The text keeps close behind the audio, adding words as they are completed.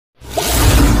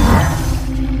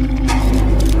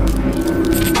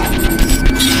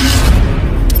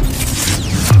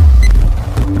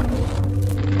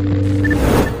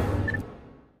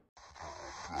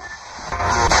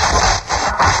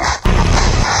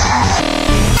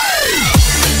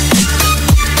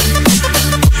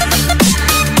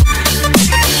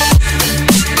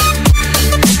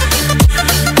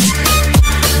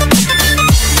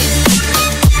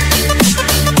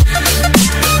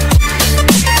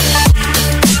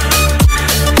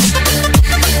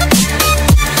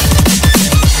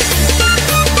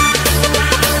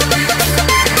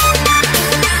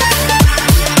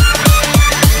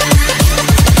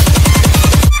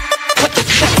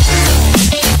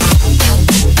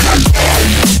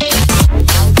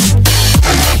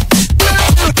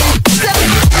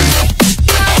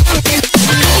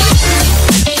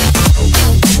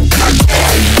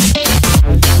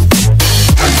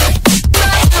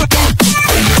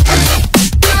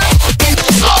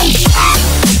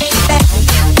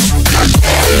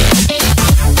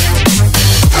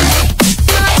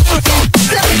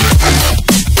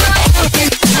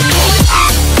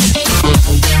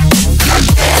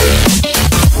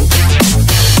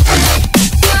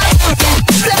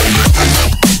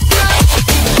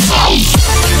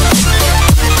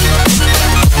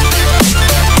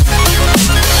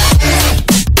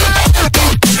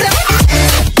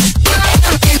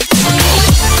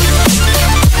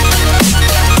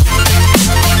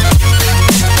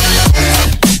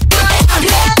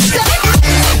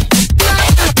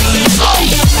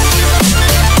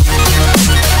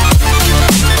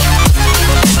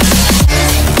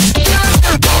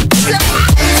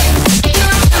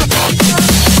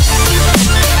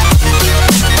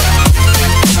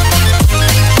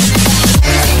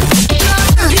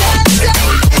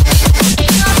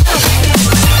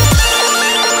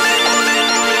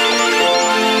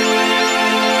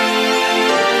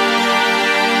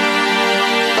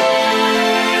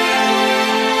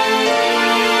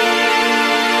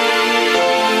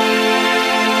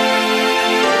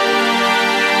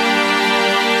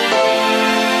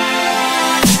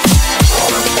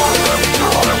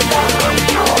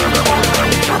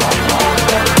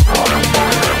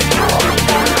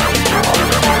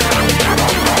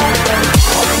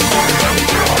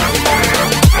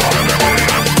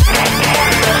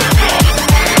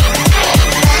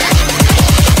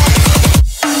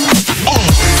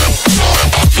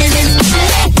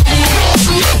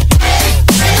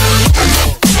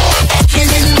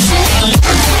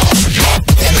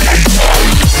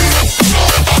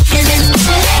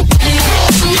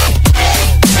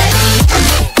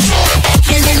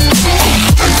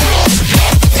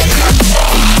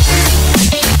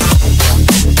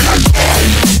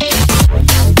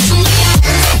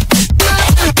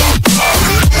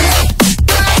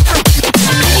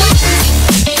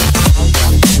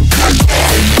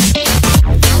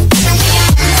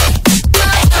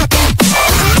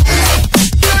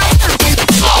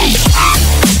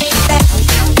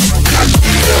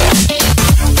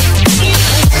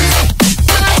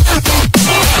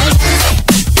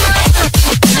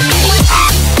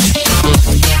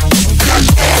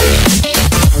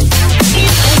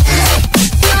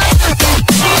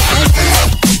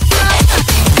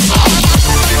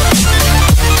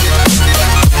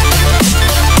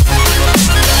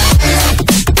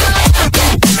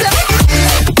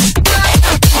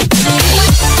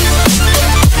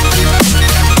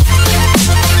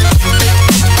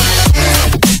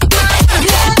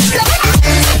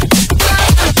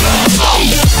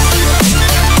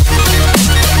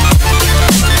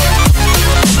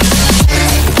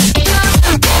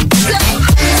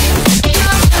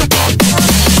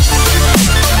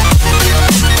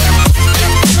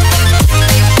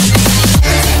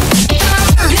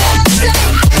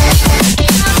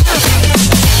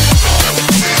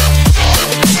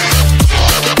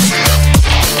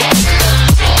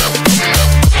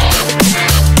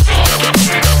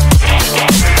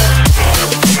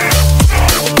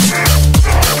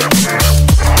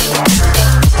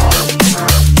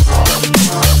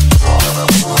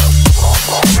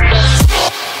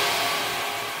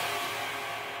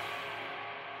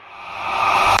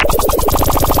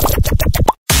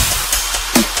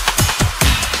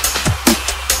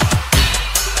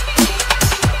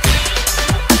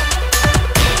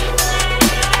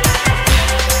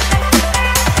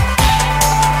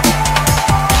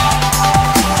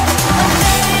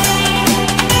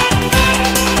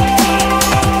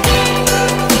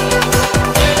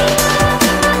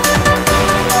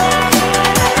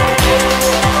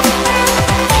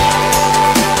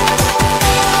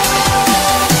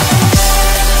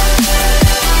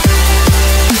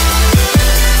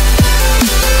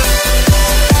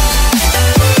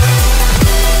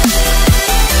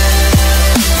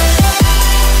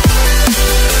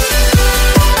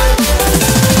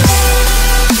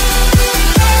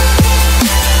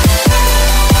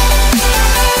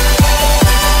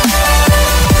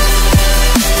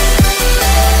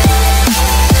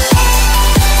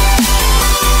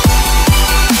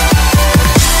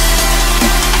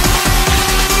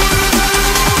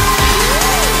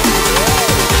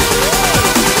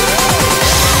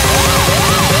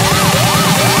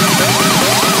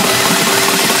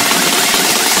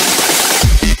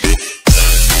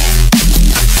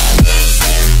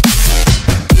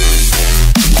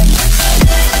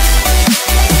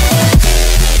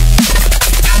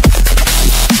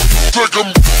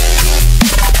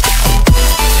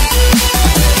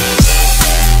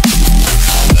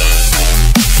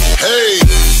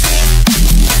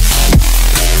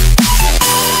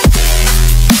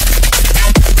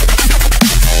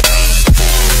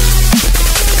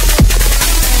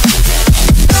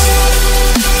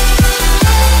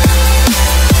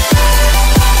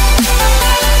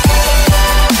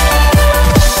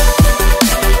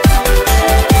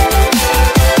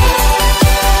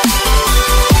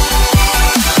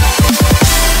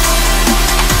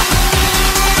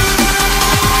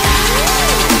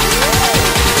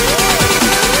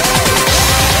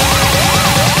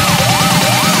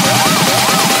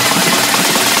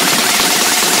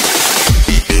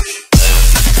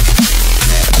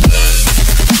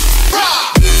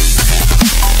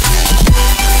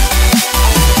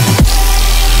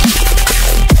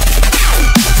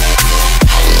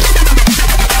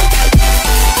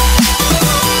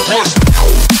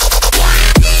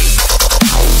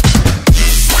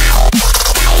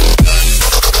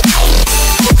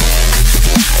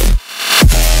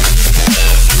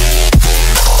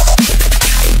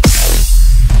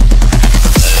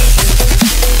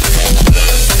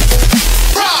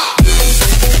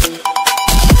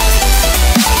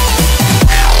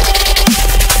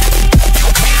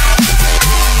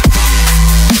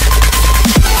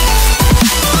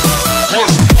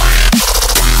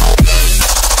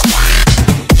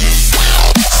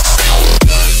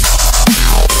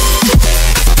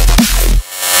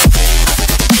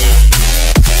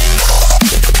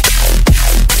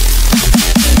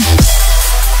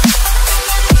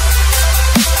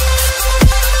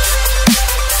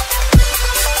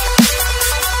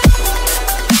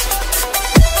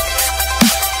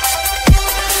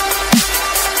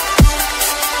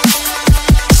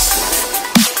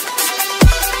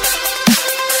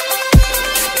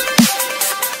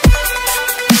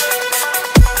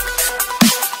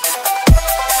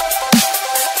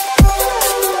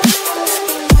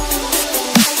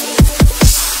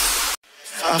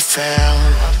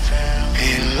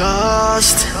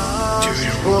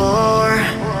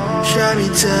find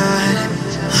me dead.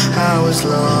 I was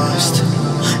lost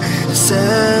and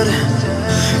sad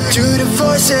to the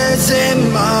voices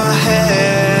in my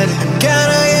head. I'm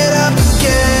gonna get up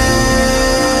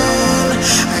again.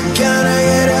 I'm gonna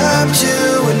get up to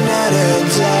another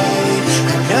day.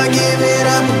 I'm not giving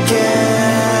up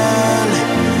again.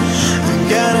 I'm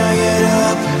gonna get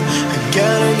up. I'm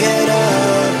gonna get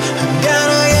up. I'm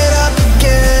gonna get up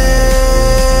again.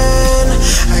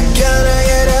 I'm gonna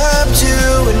get up to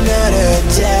another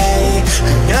day.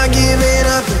 I'm not giving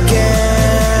up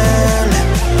again.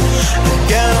 I'm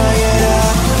gonna get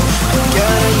up. I'm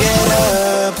gonna get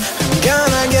up. I'm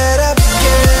gonna get up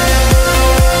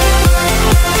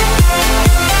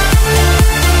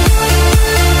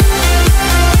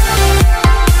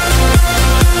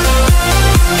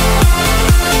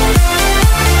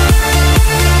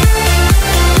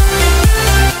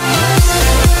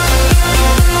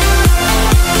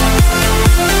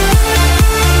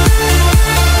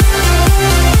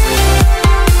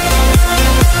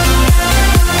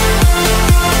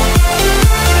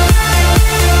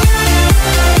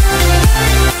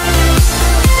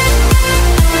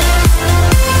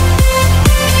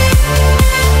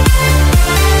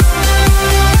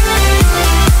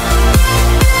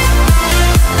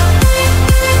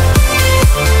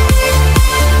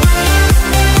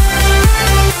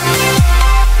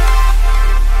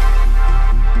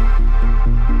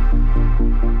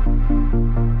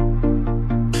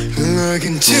Look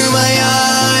into my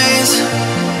eyes.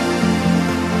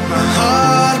 My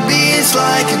heart beats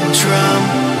like a drum.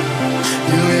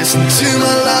 You listen to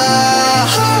my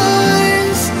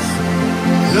lies.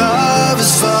 Love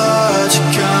is far to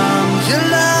come. Your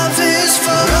love is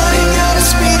far. Running at the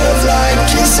speed of light,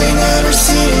 kissing under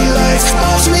city lights.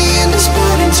 Calls me in this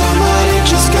morning time, but it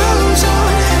just goes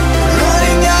on.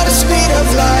 Running at the speed of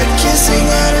light, kissing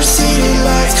under city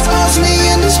lights. Calls me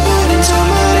in this morning time,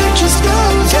 but it just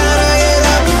goes on.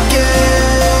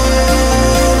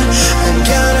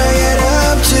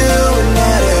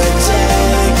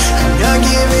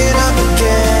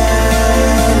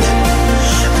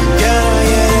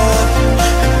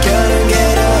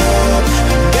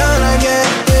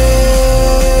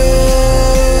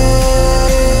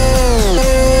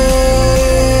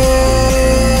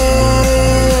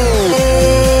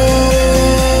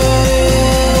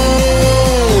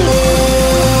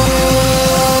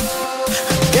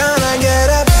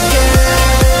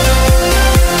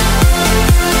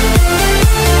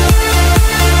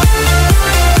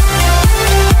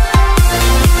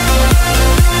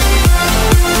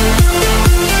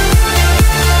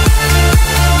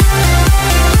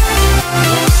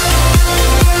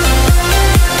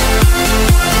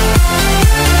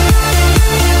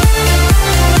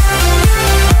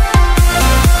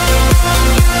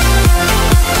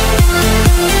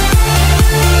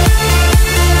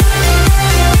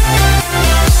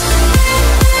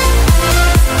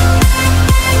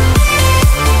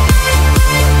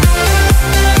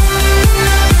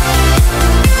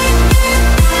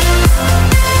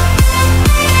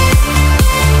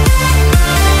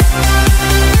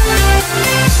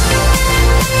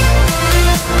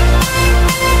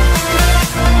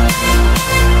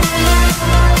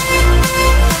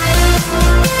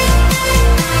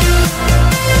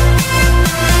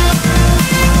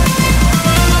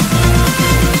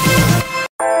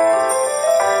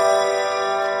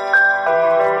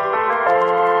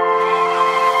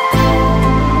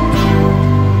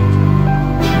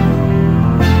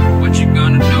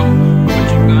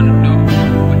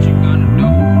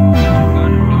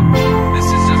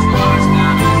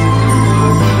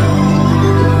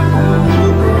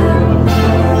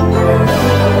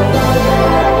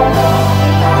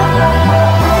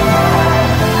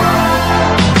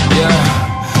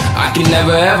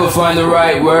 Never ever find the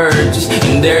right words,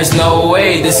 and there's no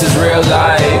way this is real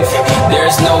life.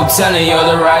 There's no telling you're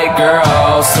the right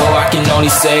girl, so I can only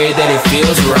say that it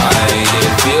feels right.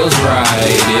 It feels right,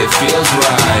 it feels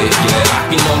right. Yeah,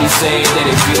 I can only say that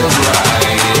it feels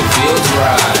right. It feels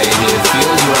right, it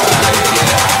feels right.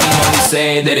 Yeah, I can only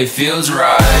say that it feels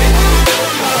right.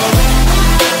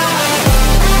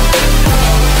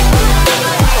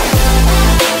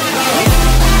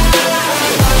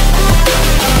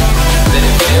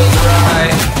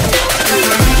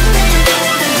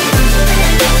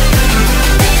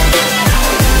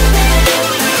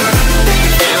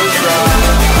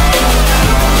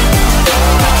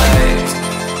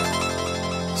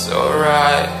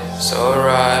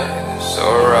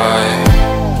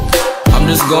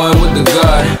 Going with the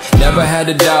gut, never had had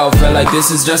a doubt, felt like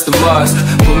this is just a must.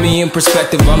 Put me in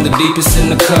perspective, I'm the deepest in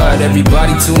the cut.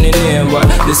 Everybody tuning in, but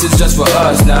this is just for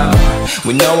us now.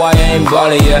 We know I ain't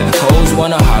ballin' yet. Hoes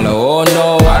wanna holler, oh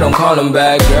no, I don't call them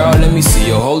back. Girl, let me see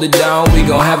you hold it down, we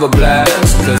gon' have a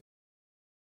blast.